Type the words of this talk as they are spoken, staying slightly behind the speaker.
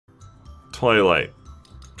Twilight.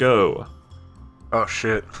 Go. Oh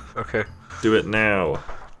shit. Okay. Do it now.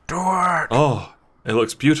 Do it! Oh, it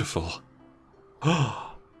looks beautiful.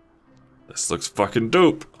 Oh, this looks fucking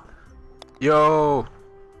dope. Yo!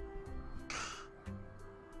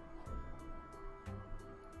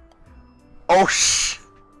 Oh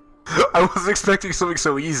I was expecting something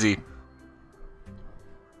so easy.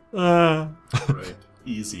 Uh. Right.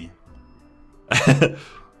 Easy.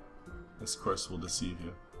 This course will deceive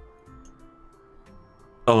you.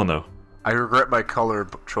 Oh no. I regret my color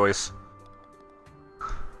choice.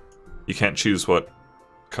 You can't choose what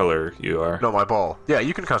color you are. No, my ball. Yeah,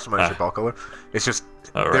 you can customize your ball color. It's just,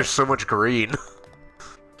 there's so much green.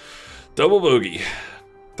 Double bogey.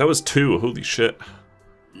 That was 2, holy shit.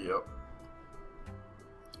 Yep.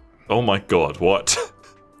 Oh my god, what?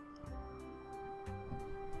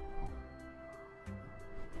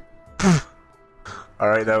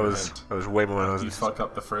 Alright, that was way more than I was. If you fuck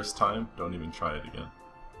up the first time, don't even try it again.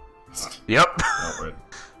 Yep. Right.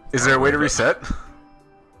 Is there a way to reset?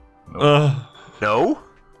 Nope. No?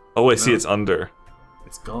 Oh, I see, it's under.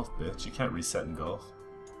 It's golf, bitch. You can't reset in golf.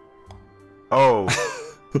 Oh.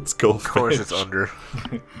 It's golf. Of course it's under.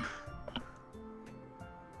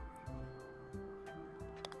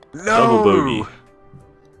 No! Double bogey.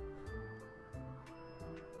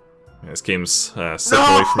 This game's stepped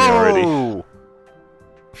away from me already.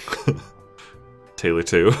 Taylor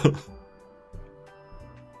 2.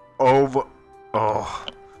 Oh. Oh.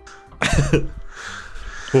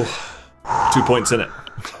 2 points in it.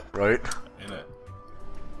 Right? In it.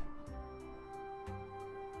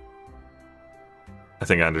 I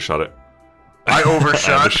think I undershot it. I overshot.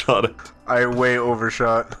 I undershot it. I way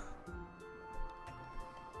overshot.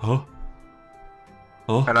 Oh.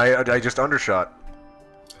 Oh. And I just undershot.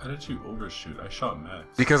 How did you overshoot? I shot max.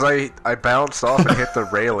 Because I bounced off and hit the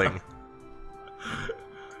railing.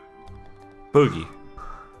 Bogey.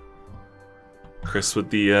 Chris with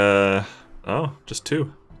the, oh, just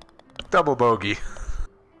 2. Double bogey.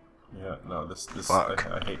 Yeah, no,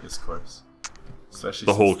 I hate this course. Especially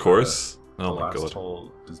the whole since course? The Oh my last god.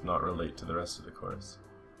 hole does not relate to the rest of the course.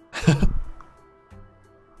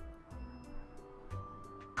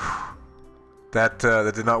 That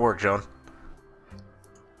did not work, John.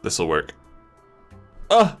 This'll work.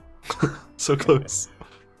 Ah! So close.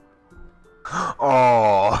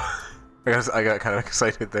 Oh, I got kind of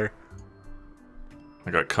excited there. I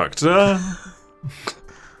got cucked. Ah.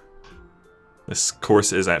 This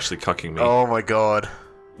course is actually cucking me. Oh my god.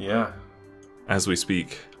 Yeah. As we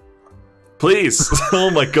speak. Please! Oh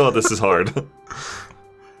my god, this is hard.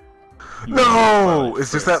 No!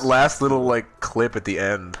 It's just that last little, like, clip at the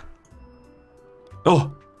end.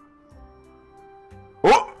 Oh!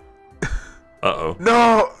 Oh! Uh-oh.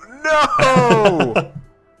 No! No!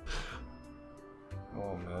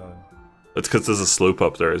 Oh man. It's because there's a slope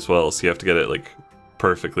up there as well, so you have to get it, like,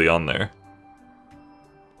 perfectly on there.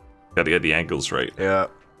 Gotta get the angles right. Yeah.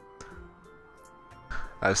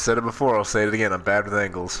 I've said it before, I'll say it again, I'm bad with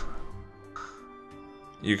angles.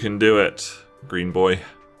 You can do it, green boy.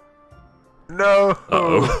 No!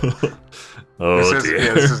 Uh-oh. Oh this dear.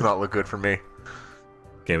 Yeah, this does not look good for me.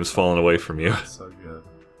 Game's falling away from you. That's so good.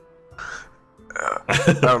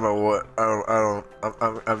 I don't know what.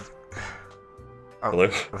 Hello?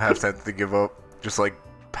 I'm half tempted to give up. Just like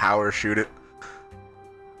power shoot it.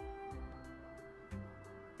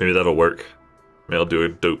 Maybe that'll work. Maybe I'll do a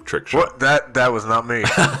dope trick shot. What? That was not me.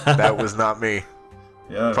 That was not me.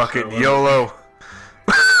 Yeah. Fucking sure, YOLO.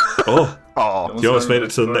 Oh! Oh. You almost made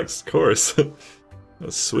it to the next course.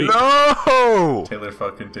 That's sweet. No! Taylor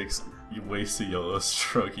fucking you waste a yellow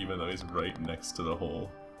stroke even though he's right next to the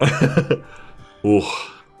hole. Ooh.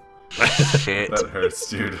 Shit. That hurts,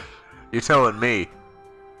 dude. You're telling me.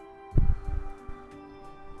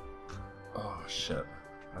 Oh shit.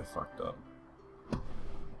 I fucked up.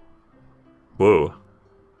 Whoa.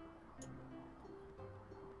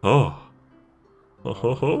 Oh. Oh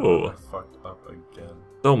ho I ho. fucked up again.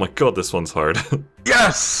 Oh my god, this one's hard.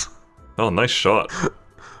 Yes! Oh, nice shot.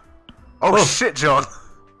 Oh shit, John.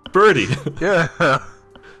 Birdie! Yeah.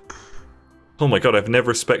 Oh my god, I've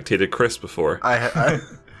never spectated Chris before. I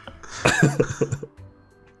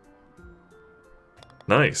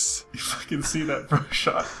Nice. You fucking see that pro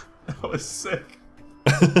shot? That was sick.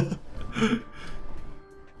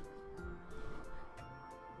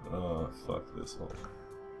 Oh, fuck this hole.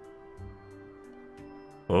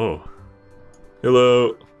 Oh.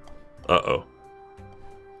 Hello. Uh-oh.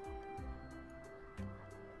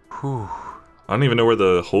 Whew. I don't even know where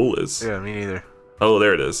the hole is. Yeah, me neither. Oh,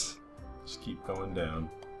 there it is. Just keep going down.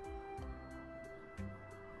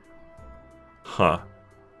 Huh.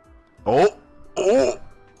 Oh! Oh!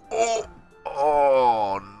 Oh!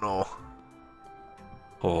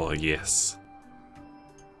 Yes.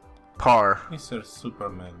 Par. Mr.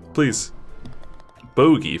 Superman. Please.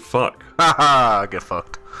 Bogey, fuck. Haha, get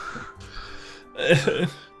fucked.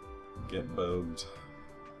 Get bogged.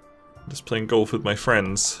 Just playing golf with my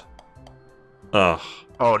friends. Ugh.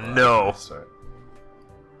 Oh no. Restart.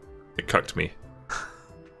 It cucked me.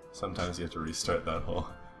 Sometimes you have to restart that hole.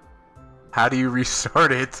 How do you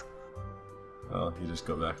restart it? Well, you just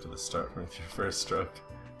go back to the start with your first stroke.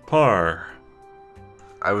 Par.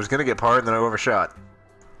 I was gonna get par and then I overshot.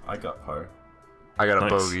 I got par. I got a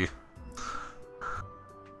Nice. bogey.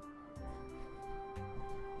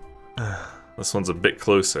 This one's a bit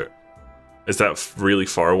closer. Is that really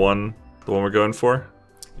far one? The one we're going for?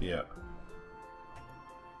 Yeah.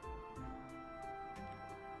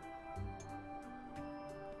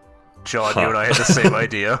 John, you and I had the same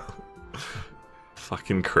idea.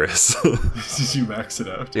 Fucking Chris. Did you max it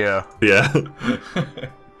out? Yeah. Yeah.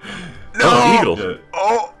 No! Oh, eagle. Yeah,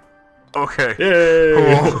 Oh! Okay.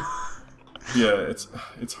 Yay! Cool. yeah,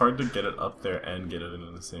 it's hard to get it up there and get it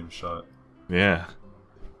into the same shot. Yeah.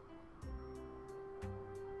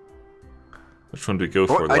 Which one do we go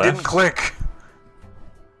for? Oh, Left? I didn't click.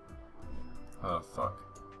 Oh fuck.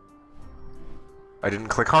 I didn't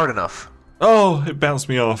click hard enough. Oh, it bounced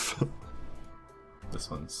me off. This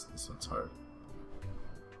one's hard.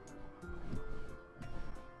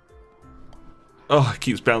 Oh, it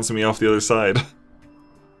keeps bouncing me off the other side.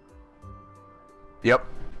 Yep.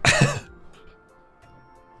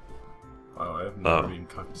 Wow, I have never been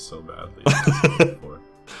cucked so badly before.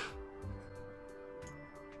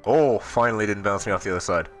 Oh, finally didn't bounce me off the other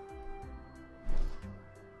side.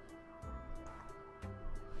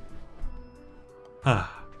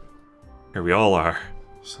 Ah, here we all are.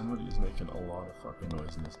 Somebody's making a lot of fucking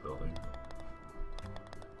noise in this building.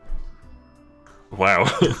 Wow.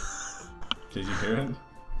 Did you hear it?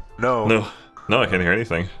 No. No, I can't hear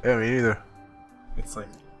anything. Yeah, me neither. It's like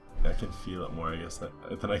I can feel it more, I guess,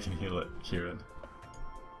 than I can hear it.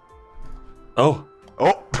 Oh,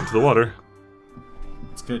 Oh! into the water.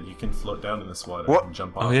 It's good. You can float down in this water What? and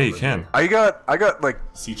jump off. Oh yeah, you over can. here. I got like,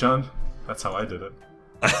 See, John? That's how I did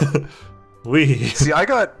it. Wee. see,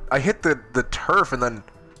 I hit the turf and then,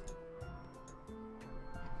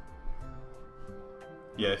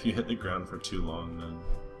 Yeah, if you hit the ground for too long, then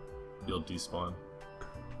you'll despawn.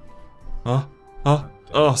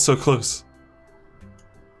 Oh, so close.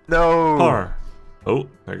 no! Par. Oh,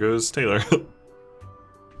 there goes Taylor.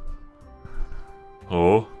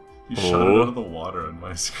 Oh. You shot it out of the water on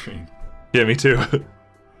my screen. Yeah, me too.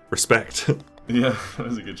 Respect. Yeah, that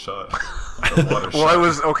was a good shot. The water Well, I shot.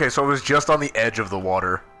 was, okay, so I was just on the edge of the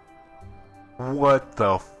water. What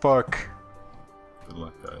the fuck? Good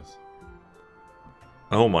luck, guys.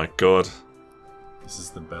 Oh my god. This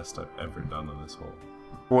is the best I've ever done on this hole.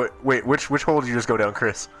 Wait, which hole did you just go down,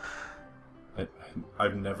 Chris?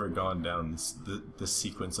 I've never gone down the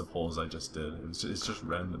sequence of holes I just did. It's just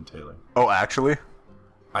random, Taylor. Oh, actually?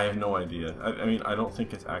 I have no idea. I mean, I don't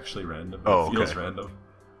think it's actually random. Oh, It feels okay. random.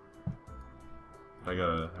 I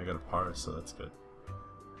got a par, so that's good.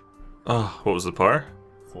 Oh, what was the par?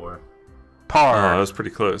 4. Oh, Par. that was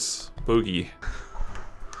pretty close. Bogey.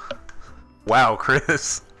 Wow,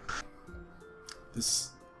 Chris.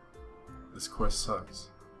 This course sucks.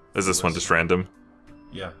 Is this one just random?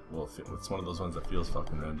 Yeah, well, it's one of those ones that feels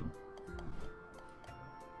fucking random.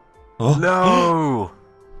 Oh. No!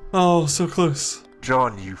 Oh, so close.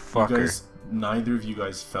 John, you fucker. Neither of you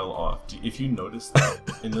guys fell off. If you notice that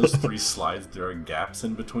in those 3 slides there are gaps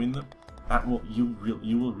in between them, that will you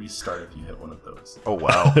will restart if you hit one of those. Oh,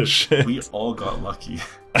 wow. Shit. We all got lucky.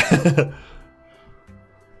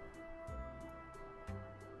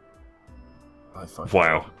 I fucked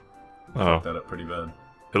Wow. Oh, that up pretty bad.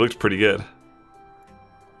 it looked pretty good.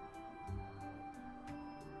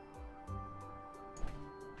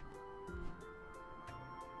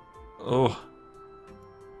 Oh.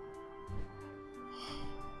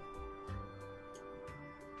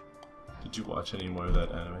 Did you watch any more of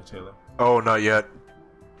that anime, Taylor? Oh, not yet.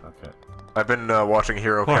 Okay. I've been watching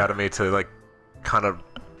Hero What? Academy to, like, kind of,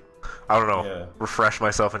 I don't know, Yeah. refresh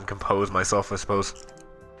myself and compose myself, I suppose.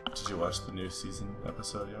 Did you watch the new season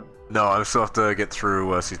episode yet? No, I still have to get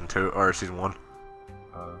through season 2, or season 1.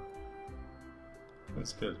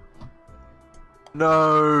 It's good.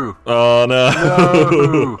 No! Oh no.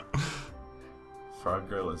 No! Frog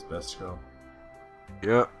girl is best girl.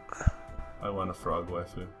 Yep. I want a frog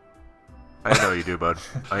waifu. I know you do, bud.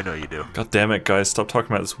 I know you do. God damn it, guys! Stop talking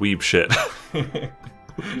about this weeb shit.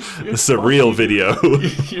 This is a real video.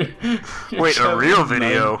 Wait, a real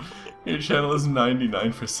video? Your channel is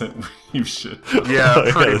 99% weeb shit. Yeah,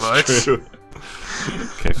 Oh, pretty that's much. true.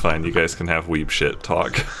 Okay, fine. You guys can have weeb shit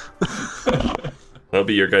talk. That'll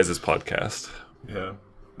be your guys' podcast. Yeah.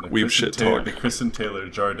 Weeb shit talk. The Chris and Taylor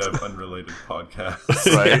JaRDev unrelated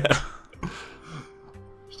podcast. Right? Yeah.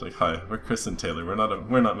 It's like, hi, we're Chris and Taylor. We're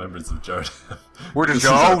not members of JaRDev. We're just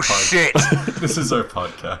oh shit. This is our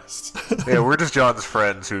podcast. Yeah, we're just John's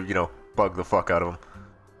friends who, you know, bug the fuck out of him.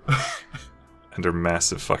 And they're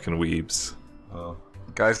massive fucking weebs. Well,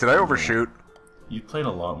 guys, did I overshoot? You played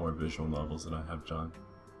a lot more visual novels than I have, John.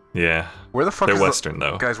 Yeah. Where the fuck they're is Western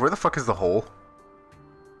though. Guys, where the fuck is the hole?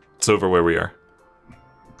 It's over where we are.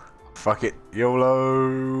 Fuck it.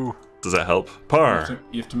 YOLO. Does that help? Par.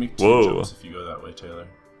 You have to make 2 jumps if you go that way, Taylor.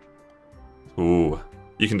 Ooh.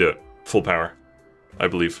 You can do it. Full power. I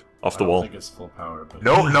believe. Off the wall. I don't think it's full power, but...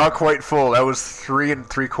 No, not quite full. That was 3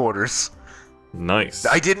 3/4. Nice.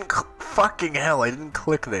 I didn't... Fucking hell, I didn't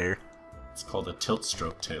click there. It's called a tilt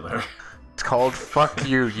stroke, Taylor. It's called fuck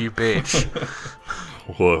you, you bitch.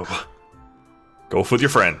 Whoa. Go with your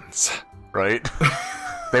friends. Right?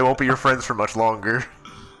 They won't be your friends for much longer.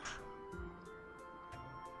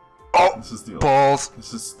 Oh, this is the balls.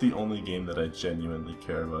 This is the only game that I genuinely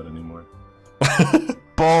care about anymore.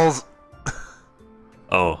 Balls.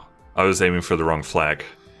 Oh, I was aiming for the wrong flag.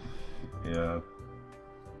 Yeah.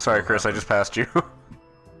 Sorry, Chris, I just passed you.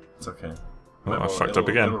 It's okay. Oh, I fucked up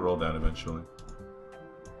again. It'll roll down eventually.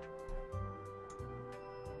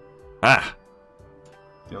 Ah!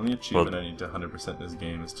 The only achievement I need to 100% this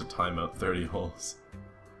game is to time out 30 holes.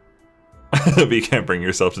 But you can't bring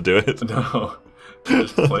yourself to do it. No.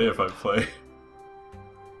 Just play if I play.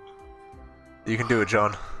 You can do it,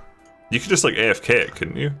 John. You could just like AFK it,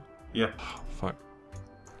 couldn't you? Yeah. Oh, fuck.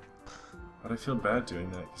 But I feel bad doing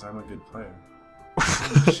that because I'm a good player.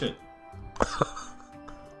 Holy shit.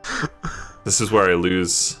 This is where I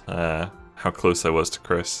lose how close I was to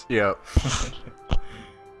Chris. Yeah.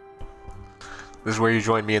 This is where you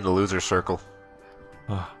join me in the loser circle.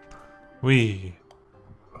 Wee.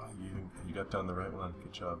 Oh, you got down the right one.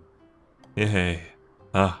 Good job. Yay.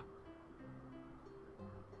 Ah.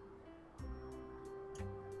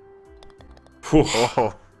 Whew.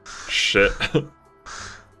 Oh. Shit.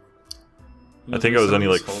 I think I was only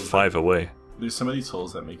like 5 away. There's some of these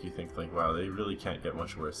holes that make you think like, wow, they really can't get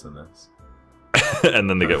much worse than this. And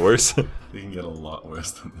then they get worse. They can get a lot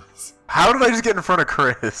worse than this. How did I just get in front of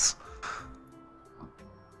Chris?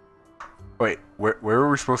 Wait, where were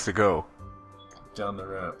we supposed to go? Down the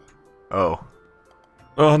ramp. Oh.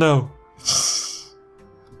 Oh no.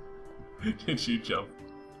 Did you jump?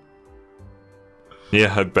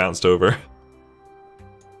 Yeah, I bounced over.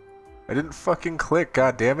 I didn't fucking click,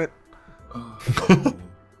 god damn it. Oh,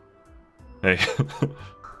 Hey.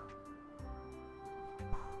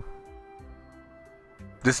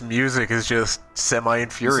 This music is just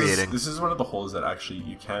semi-infuriating. This is one of the holes that actually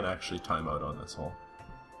you can actually time out on this hole.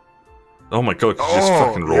 Oh my god, could you just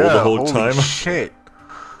fucking roll the whole holy time? Shit.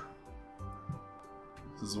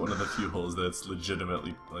 This is one of the few holes that's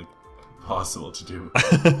legitimately like possible to do.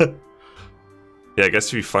 Yeah, I guess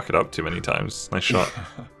if you fuck it up too many times. Nice shot.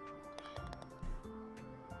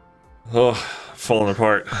 Oh, falling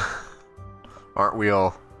apart. Aren't we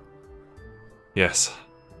all? Yes.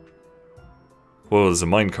 Whoa, there's a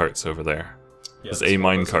minecarts over there. Yeah, there's a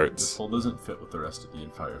minecarts. This hole doesn't fit with the rest of the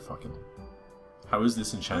entire fucking... How is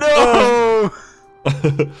this enchanted? No!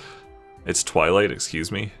 It's Twilight,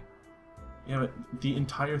 excuse me. Yeah, but the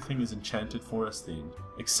entire thing is enchanted forest themed,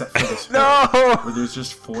 except for this No! hole, where there's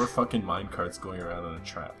just 4 fucking minecarts going around on a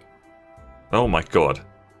track. Oh my god.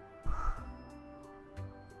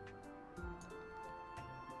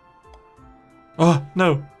 Oh,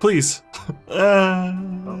 no, please.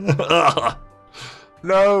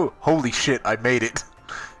 No! Holy shit, I made it.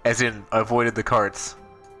 As in, I avoided the carts.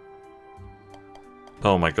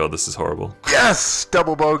 Oh my god, this is horrible. Yes!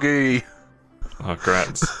 Double bogey! Oh,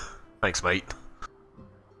 grats. Thanks, mate.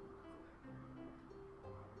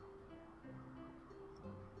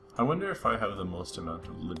 I wonder if I have the most amount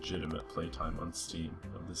of legitimate playtime on Steam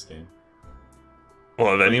of this game.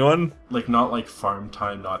 Well, of anyone? Like, not like farm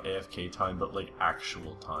time, not AFK time, but like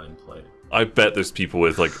actual time played. I bet there's people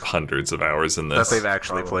with like hundreds of hours in this. That they've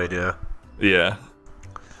actually played, yeah. Yeah.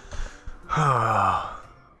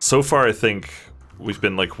 So far, I think we've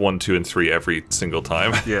been like 1, 2, and 3 every single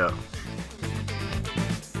time. Yeah.